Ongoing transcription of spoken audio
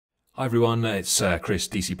Hi everyone, it's Chris,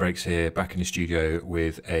 DC Breaks here, back in the studio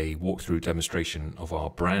with a walkthrough demonstration of our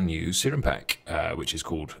brand new serum pack, which is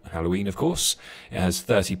called Halloween, of course. It has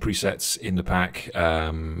 30 presets in the pack.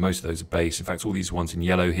 Most of those are bass. In fact, all these ones in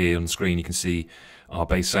yellow here on the screen, you can see our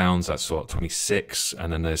bass sounds. That's what, 26,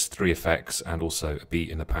 and then there's 3 effects and also a beat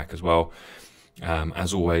in the pack as well.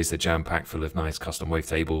 As always, they're jam-packed full of nice custom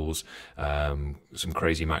wavetables, some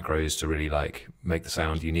crazy macros to really make the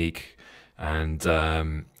sound unique.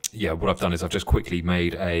 And yeah, what I've done is I've just quickly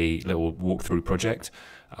made a little walkthrough project,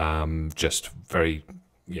 just very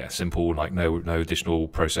simple, like no additional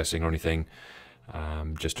processing or anything,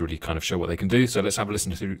 just to really kind of show what they can do. So let's have a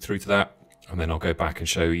listen through to that, and then I'll go back and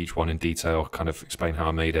show each one in detail, kind of explain how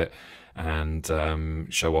I made it, and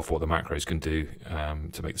show off what the macros can do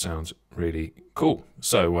to make the sounds really cool.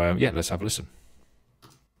 So yeah, let's have a listen.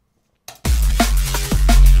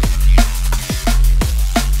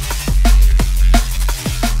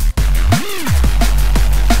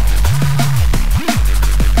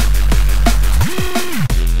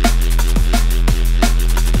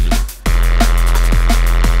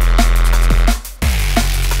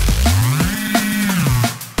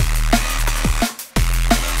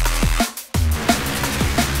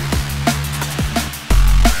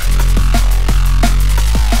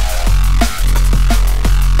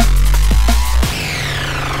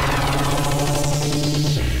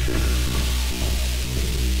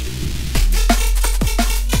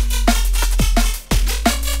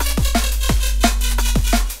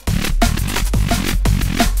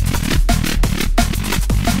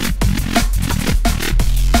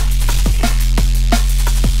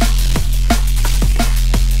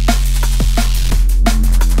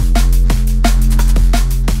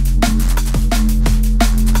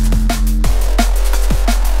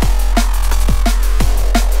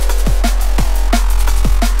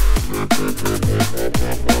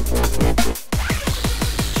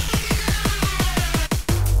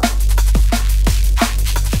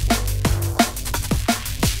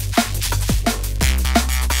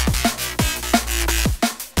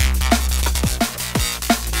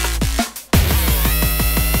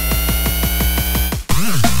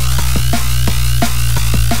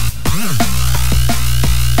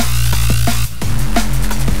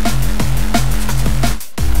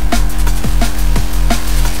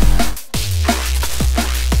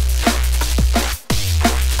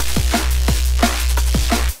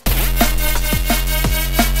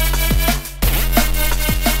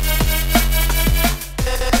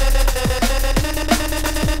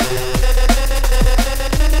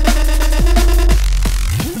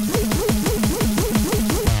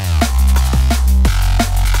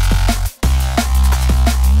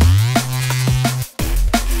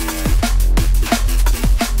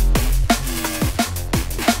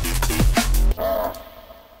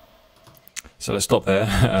 So let's stop there.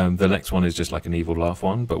 The next one is just like an evil laugh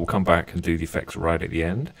one, but we'll come back and do the effects right at the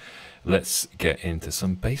end. Let's get into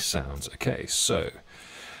some bass sounds. Okay, so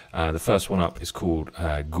the first one up is called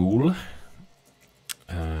Ghoul.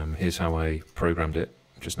 Here's how I programmed it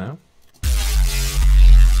just now.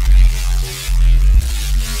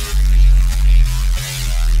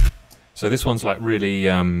 So this one's like really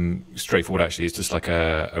straightforward actually. It's just like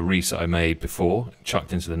a reset I made before,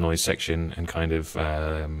 chucked into the noise section and kind of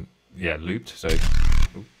looped, so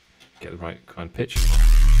get the right kind of pitch.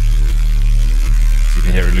 You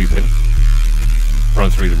can hear it looping. Run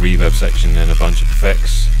through the reverb section and a bunch of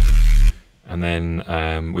effects, and then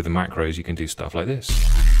with the macros you can do stuff like this.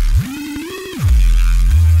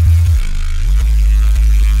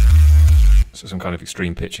 So some kind of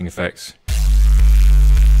extreme pitching effects.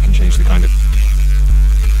 You can change the kind of,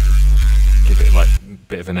 give it like a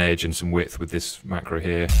bit of an edge and some width with this macro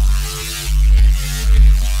here.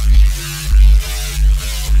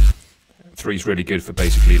 3 is really good for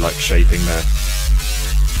basically like shaping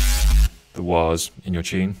the wahs in your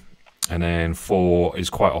tune, and then 4 is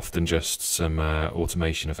quite often just some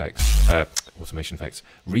reverb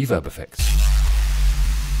effects.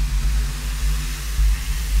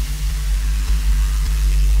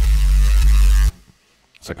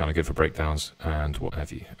 So kind of good for breakdowns and what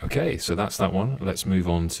have you. Okay, so that's that one. Let's move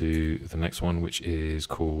on to the next one, which is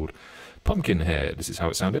called Pumpkinhead. This is how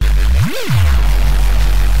it sounded.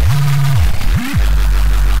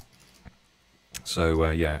 So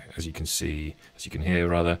yeah, as you can hear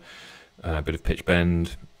rather, a bit of pitch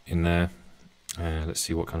bend in there. Let's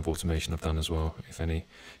see what kind of automation I've done as well, if any.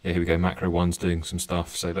 Yeah, here we go, macro 1's doing some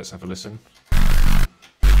stuff, so let's have a listen.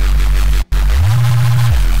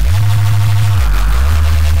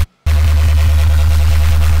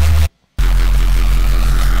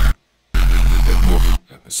 A bit more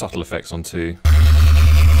subtle effects on 2.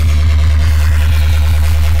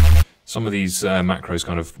 Some of these macros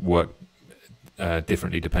kind of work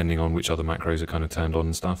differently depending on which other macros are kind of turned on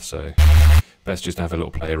and stuff, so best just to have a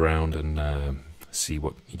little play around and see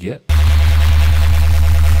what you get. That's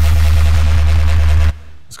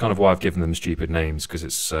kind of why I've given them stupid names, because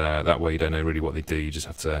it's that way you don't know really what they do, you just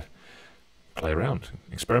have to play around,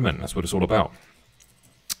 experiment, that's what it's all about.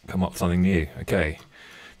 Come up with something new. Okay,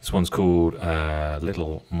 this one's called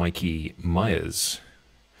Little Mikey Myers.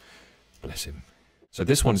 Bless him. So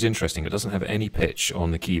this one's interesting, it doesn't have any pitch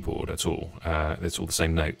on the keyboard at all, it's all the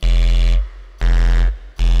same note.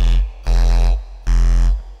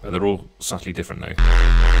 But they're all subtly different though.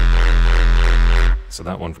 So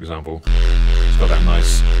that one, for example, it's got that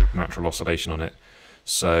nice natural oscillation on it.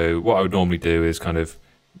 So what I would normally do is kind of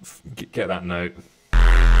get that note,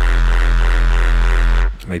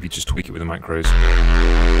 maybe just tweak it with the macros.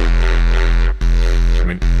 I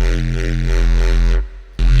mean,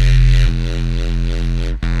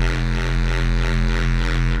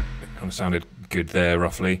 it kind of sounded good there,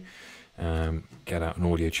 roughly. Get out an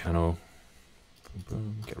audio channel,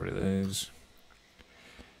 get rid of those,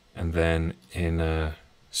 and then in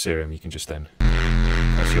Serum you can just then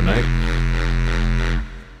press your note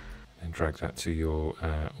and drag that to your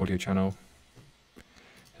audio channel,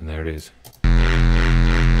 and there it is.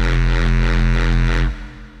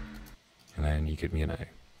 And then you could, you know,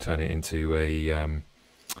 turn it into a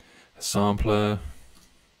sampler.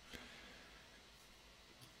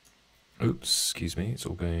 Oops, excuse me, it's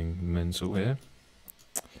all going mental here.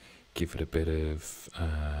 Give it a bit of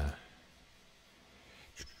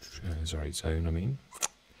zone, I mean.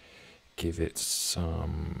 Give it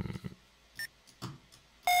some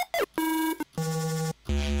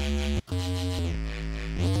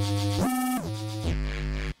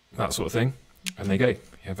that sort of thing, and there you go, you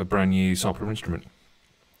have a brand new sampler instrument.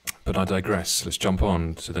 But I digress, let's jump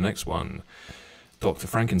on to the next one, Dr.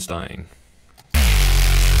 Frankenstein.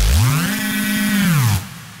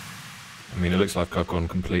 I mean, it looks like I've gone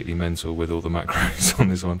completely mental with all the macros on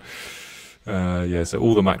this one. Yeah, so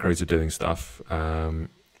all the macros are doing stuff.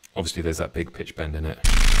 Obviously there's that big pitch bend in it.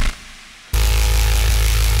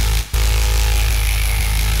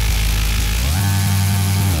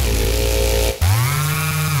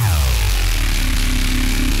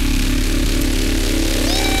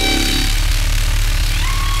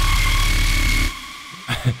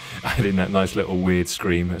 Adding that nice little weird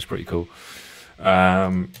scream, that's pretty cool.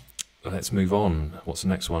 Let's move on. What's the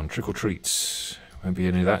next one? Trick or Treats. Won't be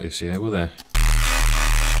any of that this year, will there?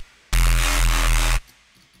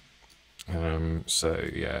 So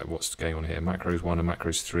yeah, what's going on here? Macros 1 and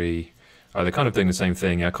macros 3. Oh, they're kind of doing the same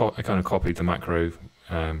thing. Yeah, I kind of copied the macro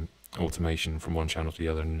automation from one channel to the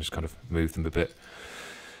other and just kind of moved them a bit.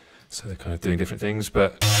 So they're kind of doing different things,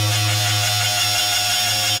 but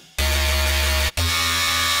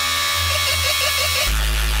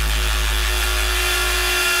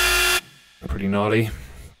pretty gnarly.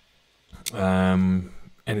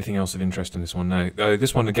 Anything else of interest in this one? No. Oh,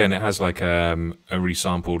 this one again, it has like a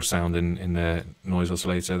resampled sound in the noise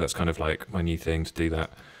oscillator. That's kind of like my new thing to do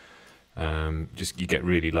that. Just you get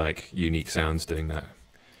really like unique sounds doing that.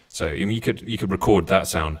 So I mean, you could record that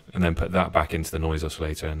sound and then put that back into the noise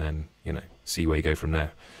oscillator and then, you know, see where you go from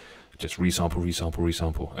there. Just resample, resample,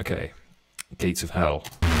 resample. Okay, Gates of Hell.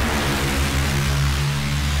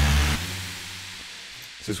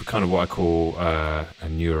 This is kind of what I call a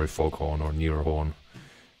neurofoghorn or neurohorn.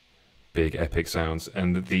 Big epic sounds,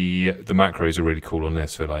 and the macros are really cool on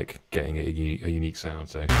this for like getting a unique sound.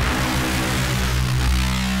 So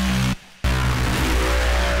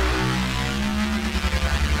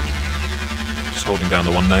just holding down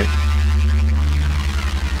the one note.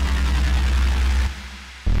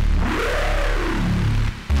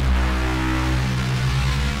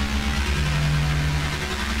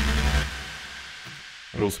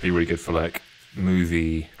 It'll also be really good for like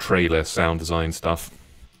movie trailer sound design stuff.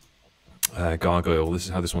 Gargoyle, this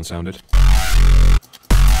is how this one sounded.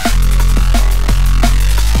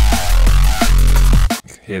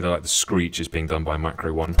 Here like the screech is being done by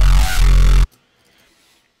macro 1.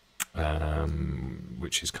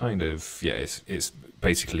 Which is kind of, yeah, it's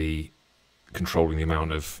basically controlling the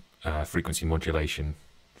amount of frequency modulation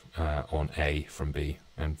on A from B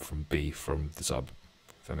and from B from the sub,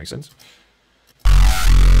 if that makes sense.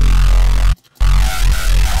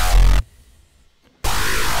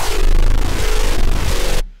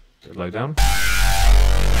 Bit low down.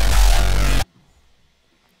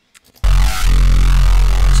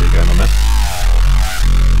 See you going on there.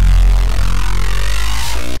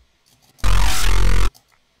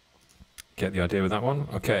 Get the idea with that one?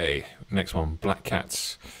 Okay, next one, Black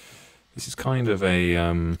Cats. This is kind of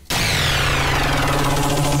a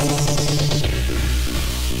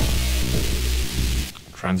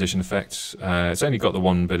Transition effects. It's only got the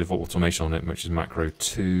one bit of automation on it, which is macro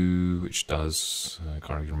 2, which does... I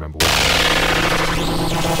can't even remember what.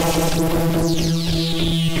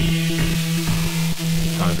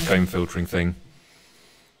 Kind of the comb filtering thing.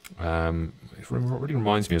 It really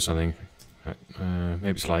reminds me of something. Maybe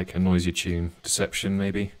it's like a noisier tune. Deception,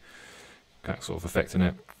 maybe. That sort of effect in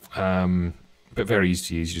it. But very easy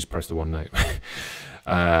to use, you just press the one note.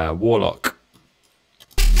 Warlock.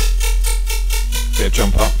 Bit of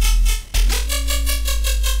jump up.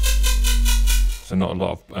 So not a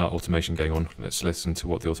lot of automation going on. Let's listen to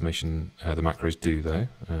what the automation, the macros do though.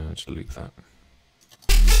 Just loop that.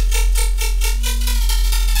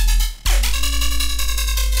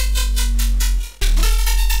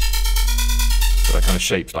 So that kind of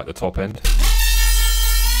shapes like the top end.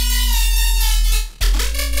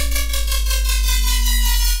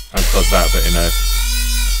 And it does that, but in a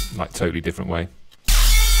like totally different way.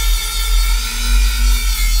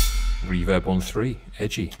 Reverb on 3,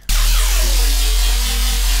 edgy.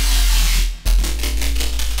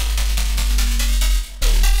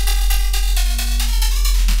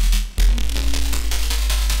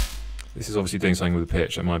 This is obviously doing something with the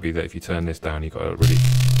pitch. It might be that if you turn this down, you've got to really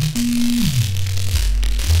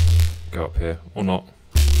go up here, or not.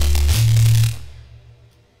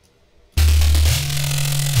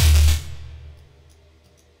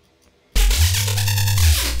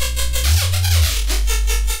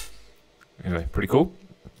 Anyway, pretty cool.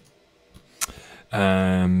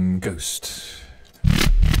 Ghost.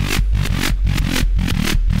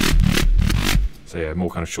 So yeah, more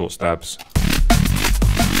kind of short stabs.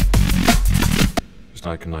 Just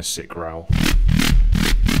like a nice sick growl.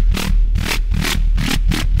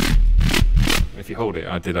 If you hold it,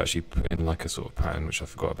 I did actually put in like a sort of pattern which I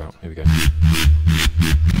forgot about. Here we go.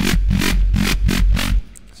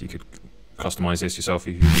 So you could customize this yourself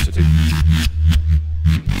if you wanted to.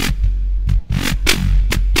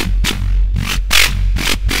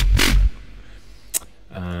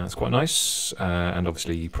 That's quite nice, and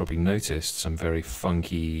obviously you probably noticed some very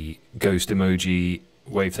funky ghost emoji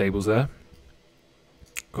wavetables there.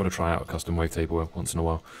 Got to try out a custom wavetable once in a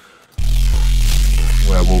while.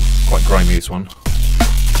 Werewolf, quite grimy this one.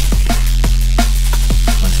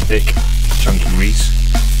 Nice thick, chunky reese.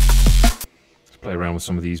 Let's play around with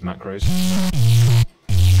some of these macros.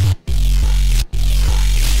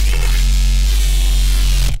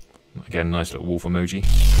 Again, nice little wolf emoji,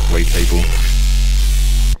 wavetable.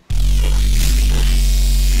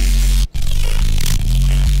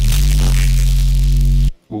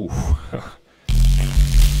 Ooh.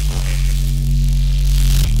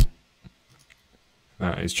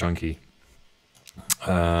 That is chunky.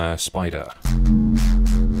 Spider.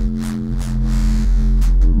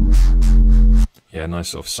 Yeah, nice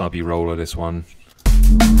sort of subby roller, this one.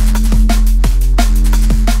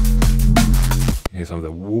 Here's some of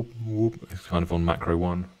the whoop whoop. It's kind of on macro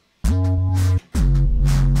 1.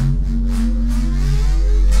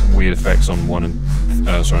 Some weird effects on 1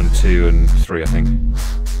 and sorry, on 2 and 3, I think.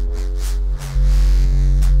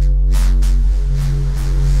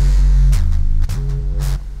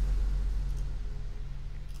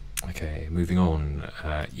 Okay, moving on.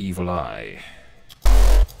 Evil Eye.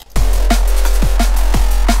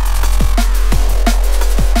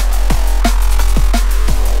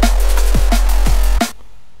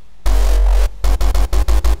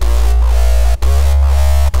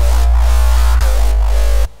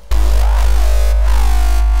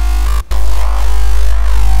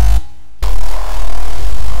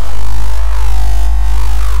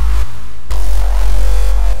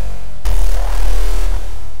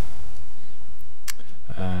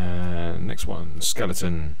 Next one,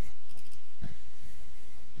 skeleton.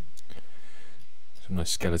 Some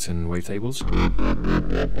nice skeleton wavetables.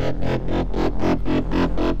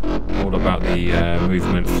 All about the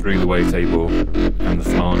movement through the wavetable and the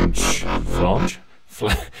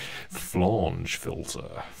flange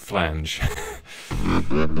filter. Flange.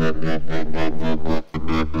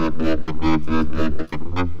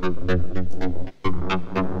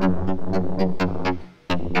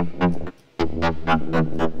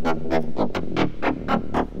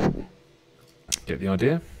 Get the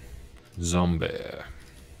idea? Zombie.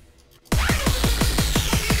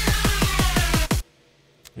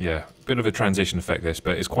 Yeah, bit of a transition effect this,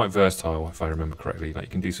 but it's quite versatile if I remember correctly. Like you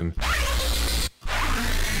can do some...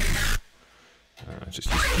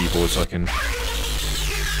 just use the keyboard so I can...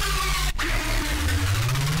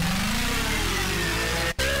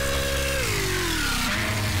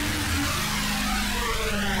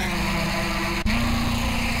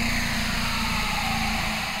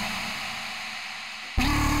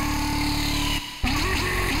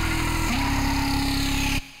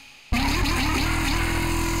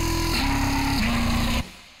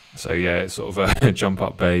 So yeah, it's sort of a jump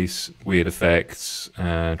up bass, weird effects,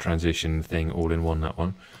 transition thing all in one, that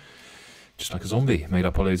one. Just like a zombie, made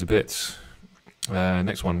up of loads of bits.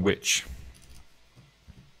 Next one, Witch.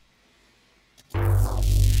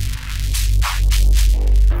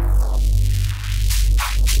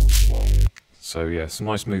 So yeah, some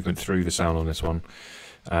nice movement through the sound on this one.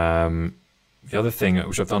 The other thing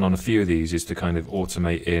which I've done on a few of these is to kind of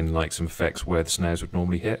automate in like some effects where the snares would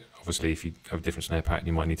normally hit. Obviously if you have a different snare pattern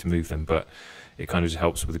you might need to move them, but it kind of just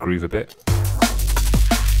helps with the groove a bit.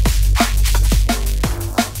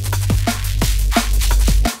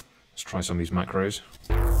 Let's try some of these macros.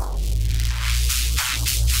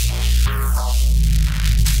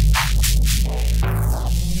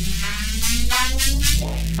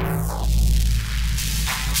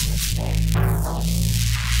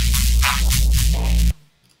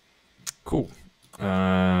 Cool.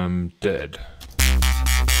 Dead.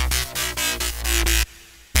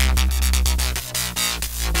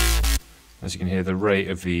 As you can hear, the rate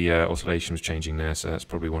of the oscillation was changing there, so that's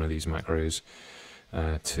probably one of these macros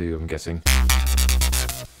too, I'm guessing.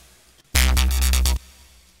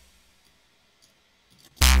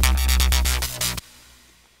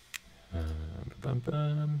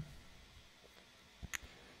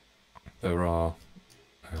 There are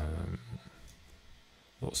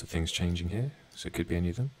lots of things changing here, so it could be any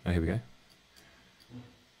of them. Oh, here we go.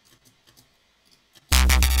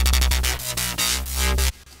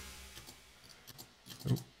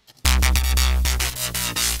 Ooh.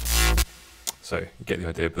 So, you get the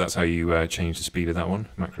idea, but that's how you change the speed of that one,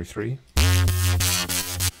 macro 3.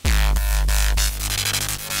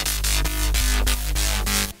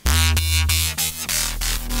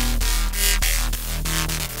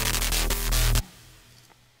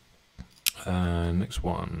 Next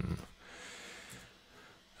one,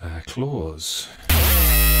 claws.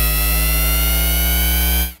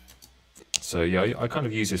 So yeah, I kind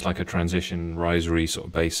of use this like a transition, risery sort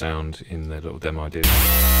of bass sound in the little demo I did.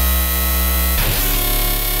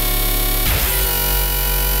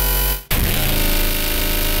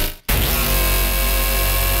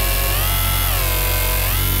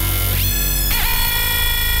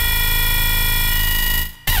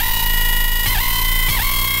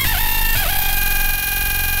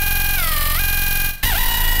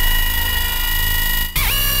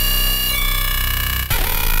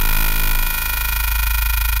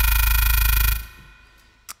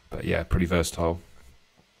 Yeah, pretty versatile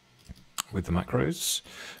with the macros.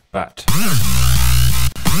 Bat.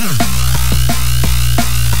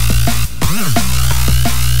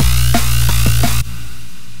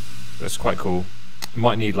 That's quite cool. You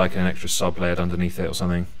might need like an extra sub layered underneath it or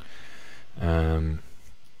something.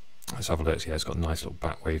 Let's have a look. Yeah, it's got nice little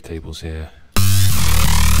bat wave tables here.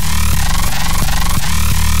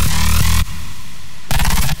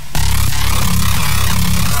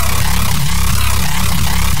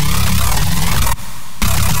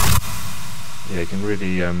 Yeah, you can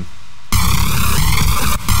really I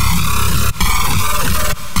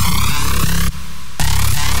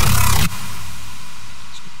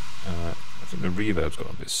think the reverb's got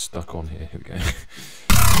a bit stuck on here. Here we go.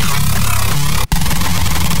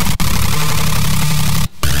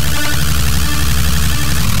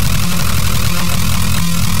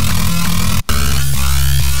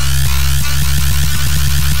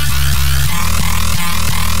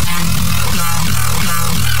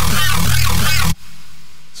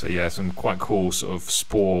 So yeah, some quite cool sort of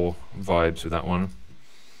spore vibes with that one.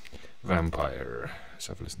 Vampire. Let's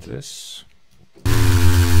have a listen to this.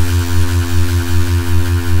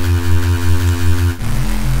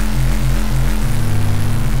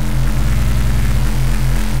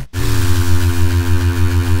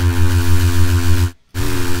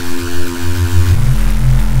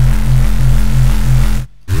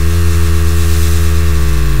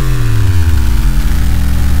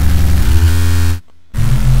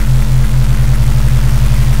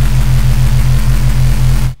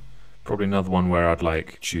 Probably another one where I'd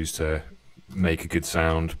like choose to make a good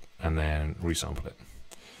sound and then resample it.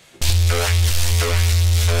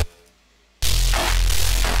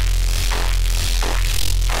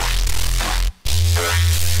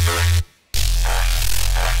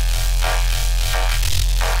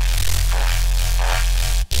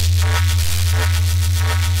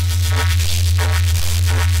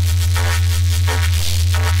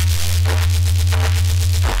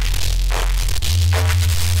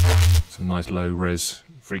 Nice low res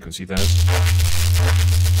frequency there.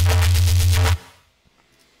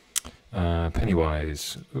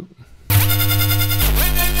 Pennywise. Ooh.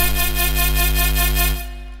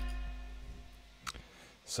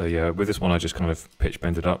 So yeah, with this one I just kind of pitch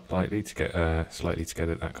bend it up slightly to get slightly to get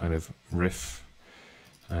it that kind of riff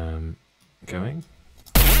going.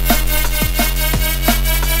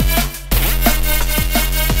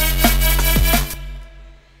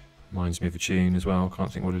 Reminds me of a tune as well. Can't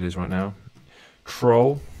think what it is right now.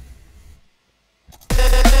 Troll.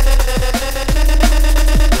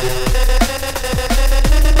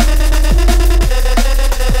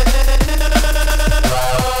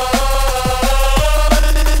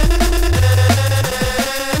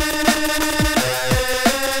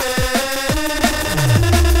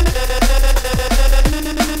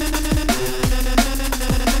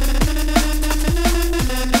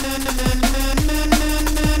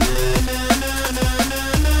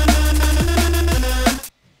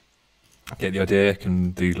 Get the idea,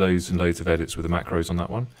 can do loads and loads of edits with the macros on that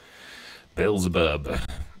one. Beelzebub.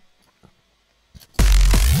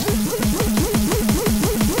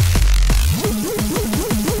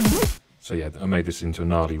 So yeah, I made this into a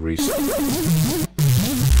gnarly reese. Again,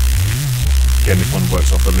 this one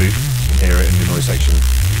works off the loop, you can hear it in the noise section.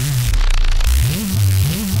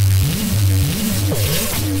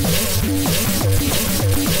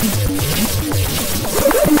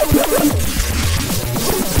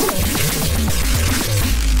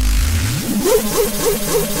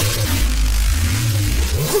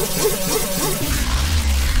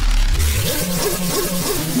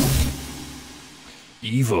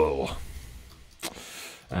 Evil.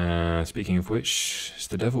 Speaking of which, it's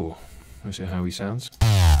the devil. Let's see how he sounds.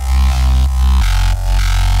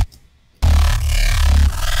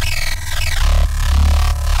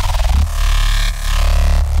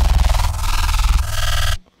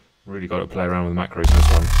 Really got to play around with the macros in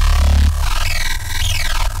this one.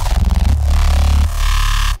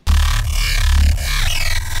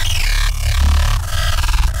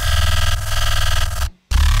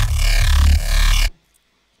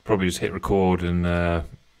 Probably just hit record and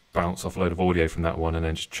bounce off a load of audio from that one and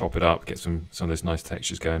then just chop it up, get some of those nice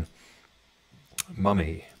textures going.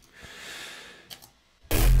 Mummy.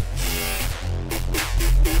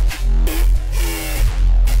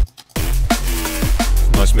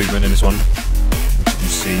 Nice movement in this one, which you can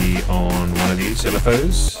see on one of these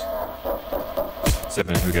LFOs. Here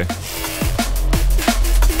we go.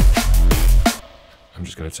 I'm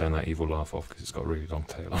just going to turn that evil laugh off because it's got a really long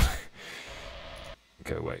tail on it.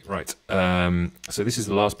 Go away. Right. So this is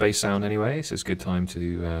the last bass sound anyway, so it's a good time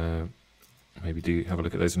to maybe have a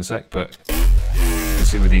look at those in a sec. But you can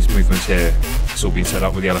see with these movements here, it's all been set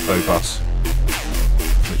up with the LFO bus.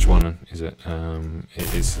 Which one is it?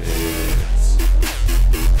 It is.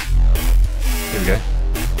 Here we go.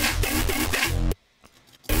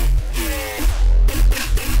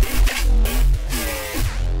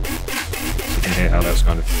 So you can hear how that's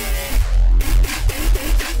kind of.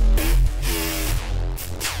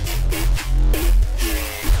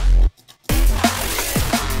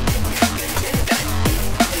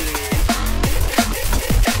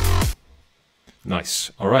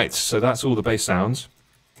 Nice. All right, so that's all the bass sounds.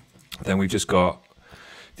 Then we've just got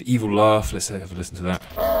the evil laugh. Let's have a listen to that.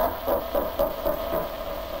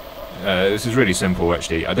 This is really simple,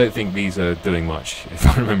 actually. I don't think these are doing much. If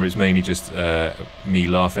I remember, it's mainly just me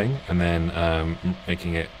laughing and then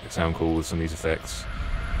making it sound cool with some of these effects.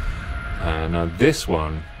 Now this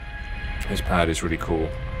one, this pad is really cool.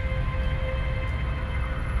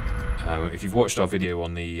 If you've watched our video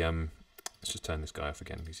on the... let's just turn this guy off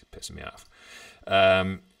again, he's pissing me off.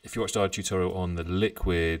 If you watched our tutorial on the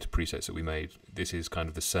liquid presets that we made, this is kind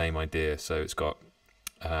of the same idea. So it's got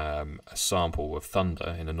a sample of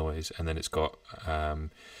thunder in a noise, and then it's got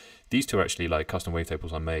these two are actually like custom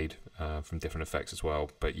wavetables I made from different effects as well.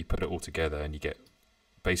 But you put it all together and you get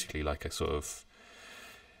basically like a sort of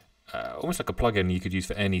almost like a plugin you could use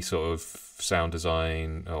for any sort of sound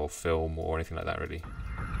design or film or anything like that. Really, you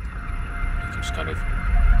can just kind of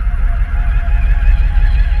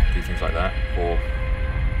do things like that, or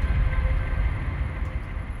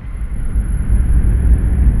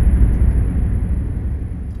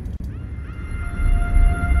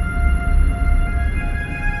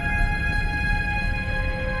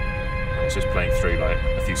it's just playing through like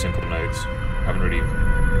a few simple notes. Haven't really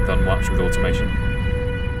done much with automation.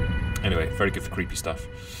 Anyway, very good for creepy stuff.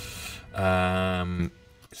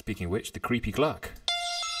 Speaking of which, the creepy Gluck.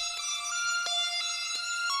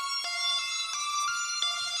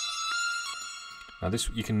 Now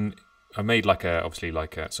this you can. I made like a obviously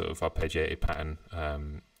like a sort of arpeggiated pattern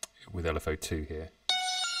with LFO2 here,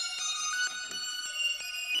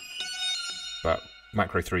 but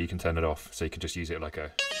macro 3 you can turn it off, so you can just use it like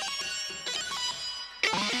a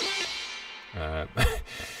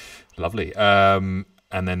lovely.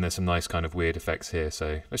 And then there's some nice kind of weird effects here.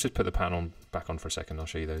 So let's just put the pattern back on for a second. I'll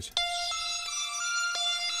show you those.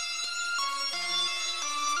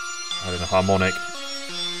 I don't know, harmonic,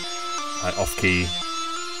 off key,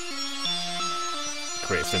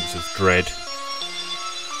 create a sense of dread,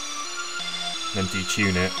 then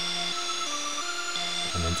detune it,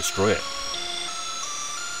 and then destroy it.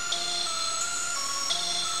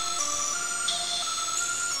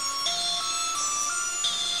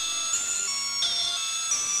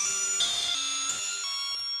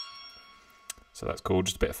 So that's cool,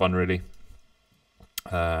 just a bit of fun really.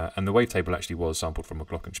 And the wavetable actually was sampled from a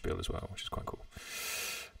glockenspiel as well, which is quite cool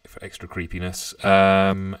for extra creepiness.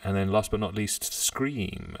 And then last but not least,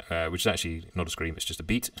 scream, which is actually not a scream, it's just a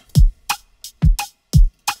beat.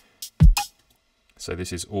 So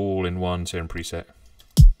this is all in one Serum preset.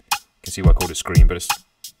 You can see why I called it scream, but it's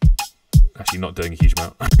actually not doing a huge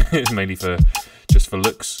amount. It's mainly just for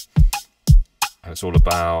looks. And it's all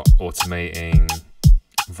about automating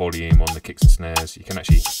volume on the kicks and snares. You can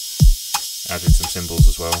actually add in some cymbals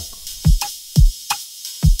as well,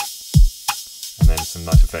 and then some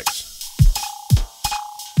nice effects.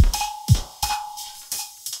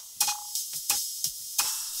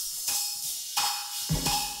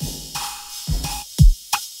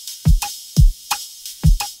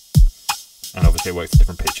 And obviously it works at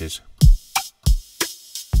different pitches.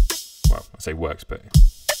 Well, I say works, but...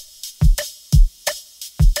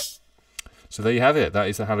 So there you have it. That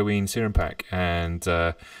is the Halloween Serum Pack. And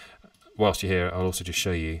whilst you're here, I'll also just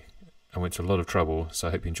show you. I went to a lot of trouble, so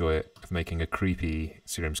I hope you enjoy it, of making a creepy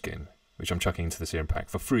serum skin, which I'm chucking into the Serum Pack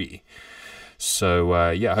for free.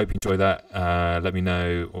 So yeah, I hope you enjoy that. Let me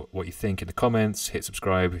know what you think in the comments. Hit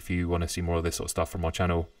subscribe if you want to see more of this sort of stuff from our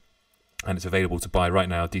channel. And it's available to buy right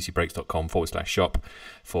now, dcbreaks.com/shop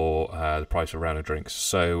for the price of a round of drinks.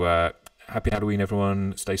 So happy Halloween,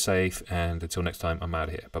 everyone. Stay safe. And until next time, I'm out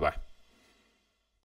of here. Bye-bye.